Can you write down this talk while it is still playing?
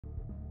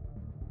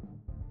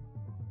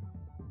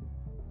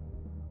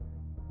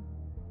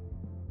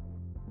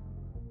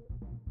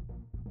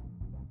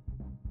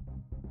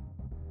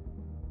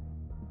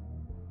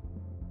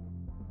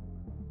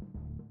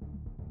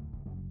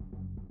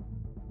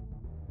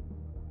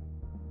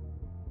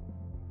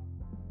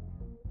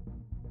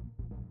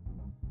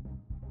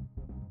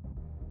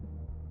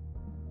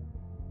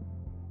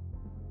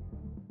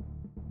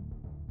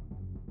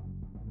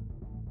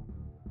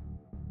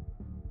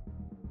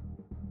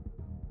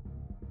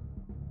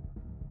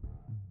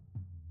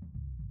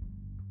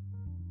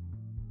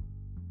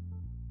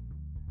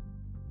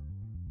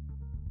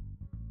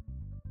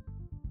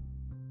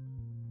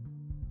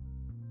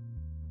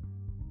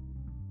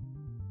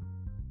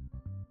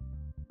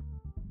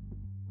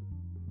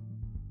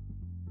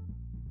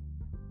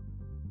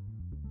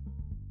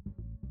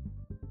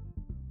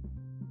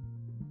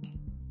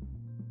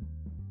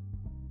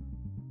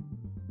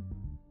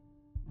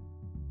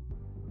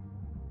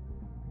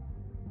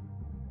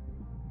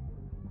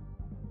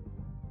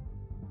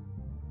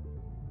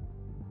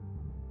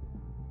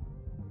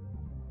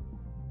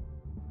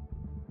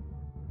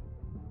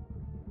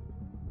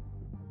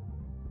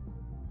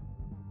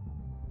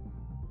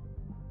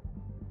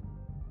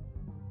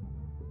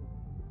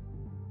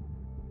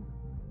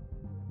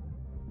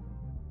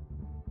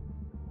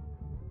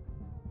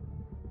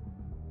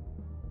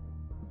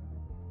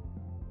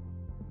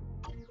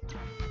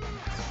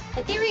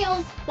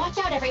Ethereals, watch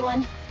out,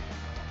 everyone.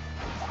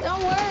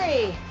 Don't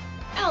worry.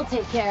 I'll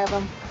take care of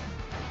them.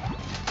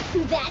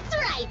 That's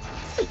right.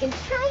 We can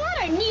try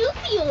out our new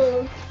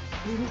fuel.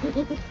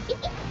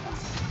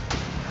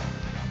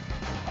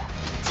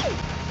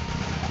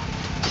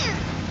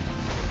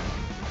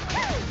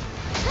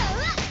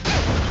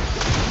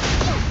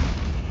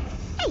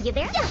 Hey, you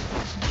there?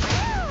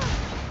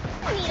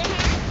 Need a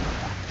hand?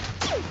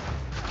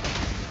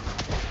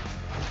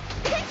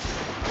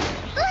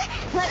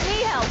 Let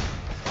me help.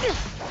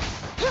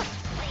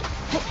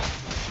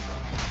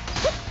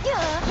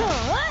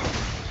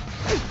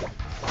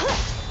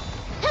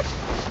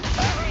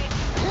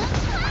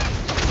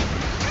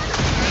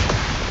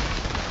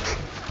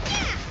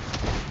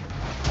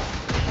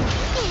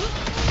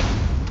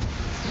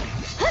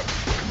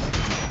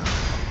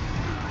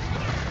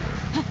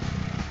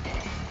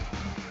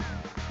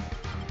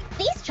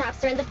 These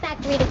traps are in the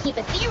factory to keep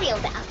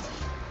ethereals out.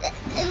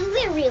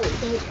 They're really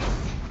dangerous.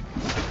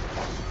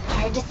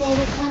 Hard to say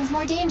which one's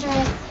more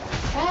dangerous.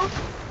 Traps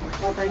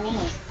or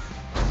Bernice?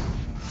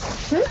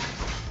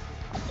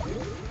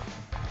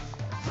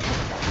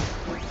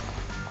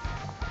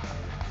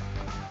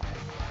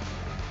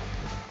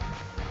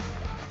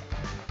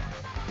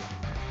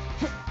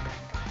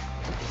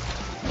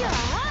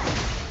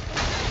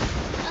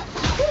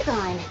 Hold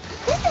on.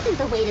 This isn't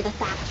the way to the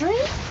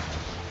factory.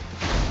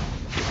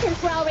 Since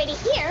we're already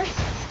here,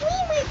 we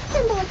might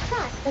stumble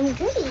across some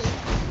goodies.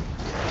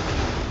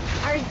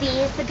 Are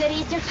these the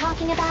goodies you're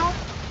talking about?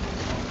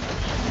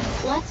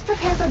 Let's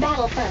prepare for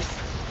battle first.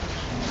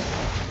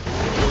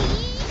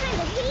 Time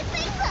to heat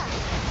things up.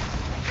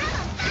 How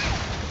about that?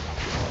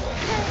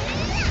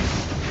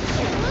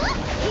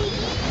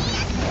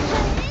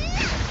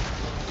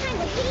 Time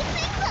to heat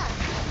things up.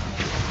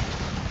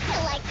 You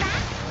like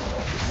that?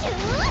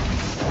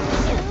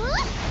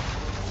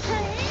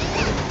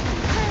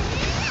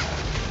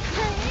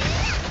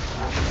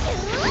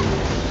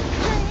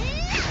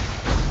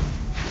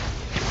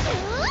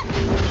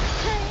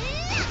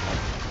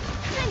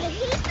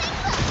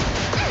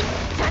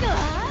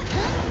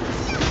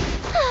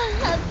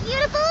 A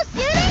beautiful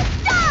shooting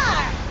star!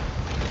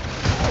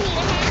 Need a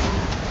hand?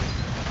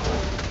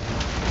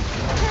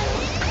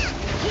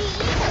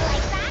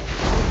 Like that?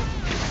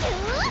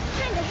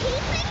 Time to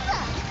heat things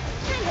up!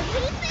 Time to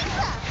heat things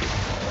up!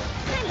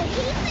 Time to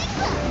heat things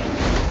up!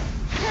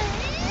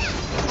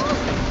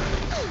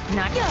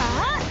 Not yet.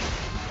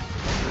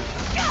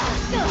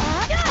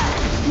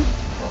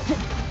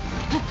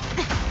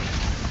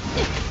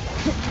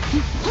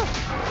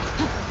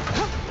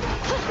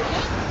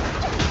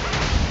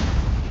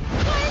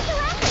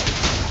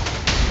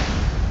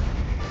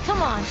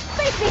 Come on,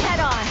 face me head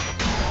on.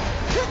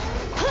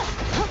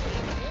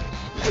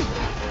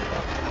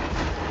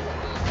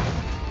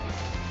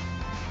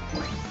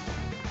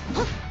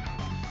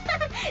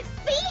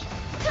 See?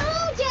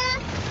 Told ya!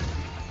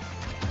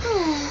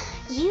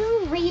 You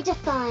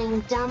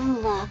redefine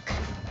dumb luck.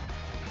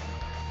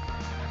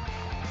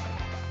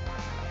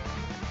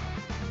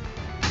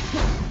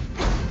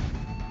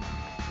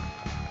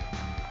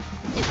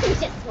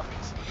 Just watch.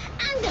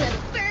 I'm gonna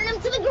burn them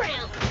to the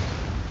ground.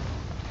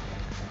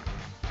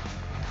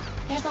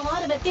 There's a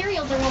lot of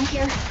ethereals around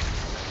here.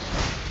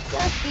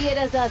 Just see it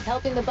as us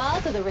helping the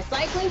boss of the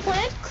recycling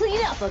plant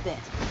clean up a bit.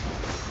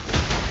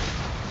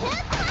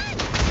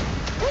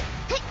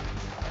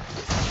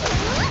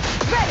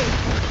 Ready!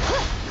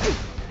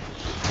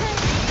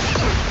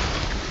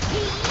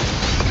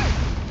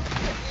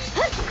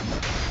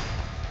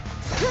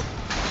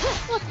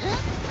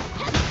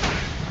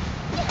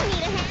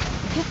 Need a hand?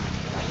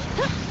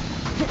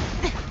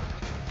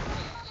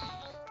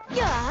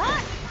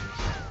 Yeah!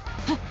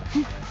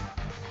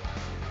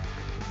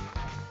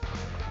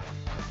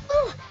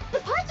 Oh, the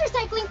parts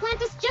recycling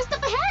plant is just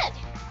up ahead.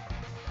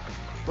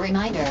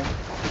 Reminder,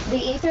 the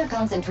ether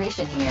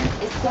concentration here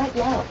is quite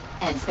low,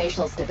 and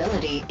spatial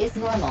stability is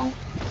normal.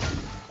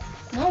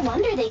 No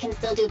wonder they can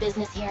still do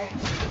business here.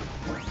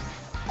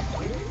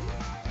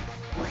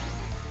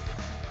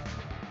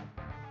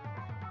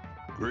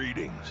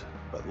 Greetings.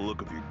 By the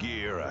look of your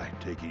gear, I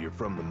take it you're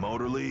from the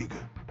Motor League?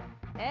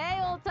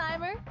 Hey,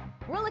 old-timer.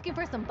 We're looking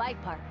for some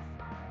bike parts.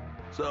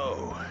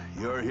 So,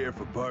 you're here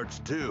for parts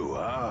too,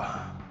 huh?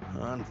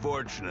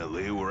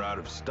 Unfortunately, we're out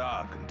of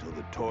stock until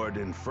the Torrid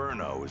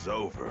Inferno is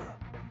over.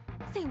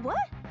 Say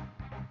what?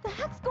 The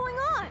heck's going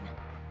on?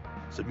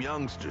 Some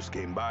youngsters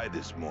came by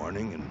this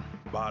morning and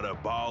bought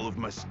up all of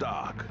my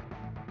stock.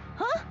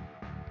 Huh?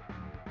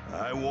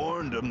 I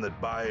warned them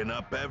that buying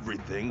up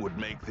everything would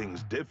make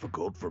things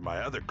difficult for my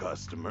other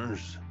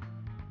customers.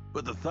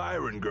 But the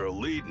Thyron girl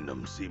leading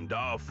them seemed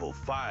awful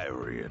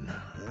fiery, and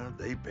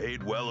they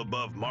paid well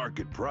above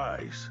market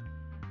price.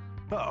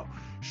 Oh,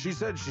 she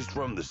said she's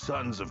from the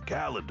Sons of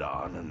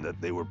Claydon and that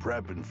they were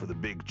prepping for the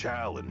big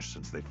challenge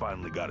since they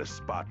finally got a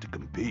spot to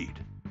compete.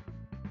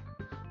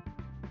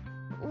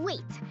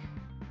 Wait,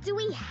 do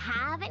we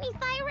have any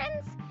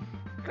Thyrens?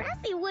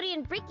 Grassy, Woody,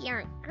 and Bricky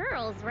aren't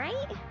girls,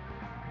 right?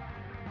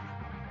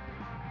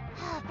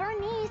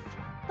 Bernice,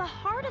 the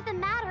heart of the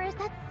matter is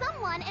that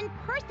someone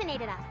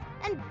impersonated us.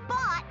 and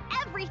bought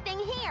everything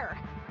here.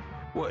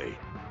 Wait,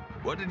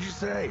 what did you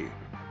say?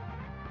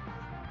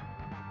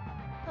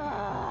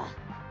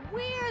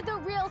 We're the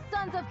real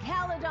sons of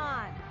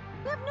Claydon.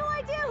 We have no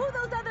idea who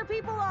those other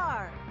people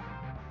are.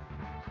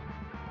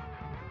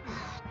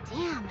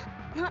 Damn.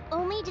 Not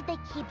only did they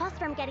keep us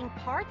from getting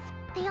parts,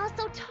 they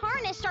also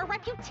tarnished our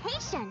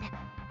reputation.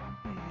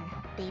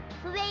 They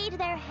played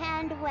their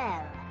hand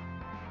well.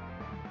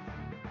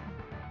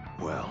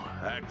 Well,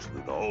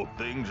 actually, the whole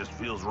thing just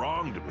feels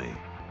wrong to me.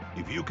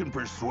 If you can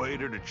persuade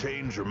her to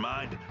change her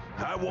mind,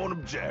 I won't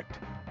object.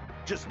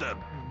 Just,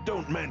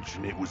 don't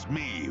mention it was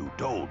me who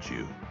told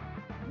you.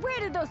 Where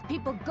did those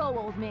people go,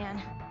 old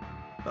man?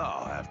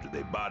 Oh, after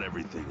they bought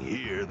everything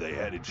here, they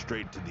headed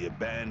straight to the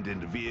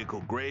abandoned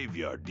vehicle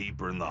graveyard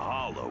deeper in the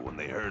hollow when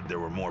they heard there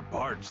were more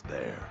parts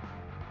there.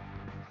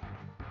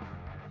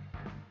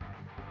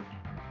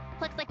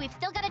 Looks like we've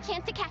still got a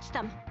chance to catch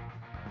them.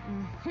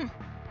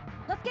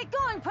 Let's get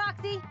going,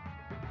 Proxy!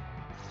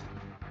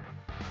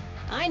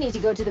 I need to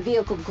go to the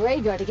vehicle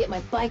graveyard to get my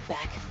bike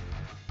back.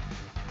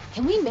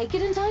 Can we make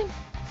it in time?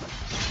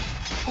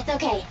 It's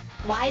okay.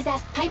 Wise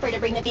asked Piper to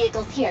bring the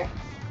vehicles here.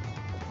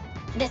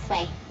 This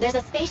way. There's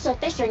a spatial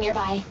fissure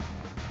nearby.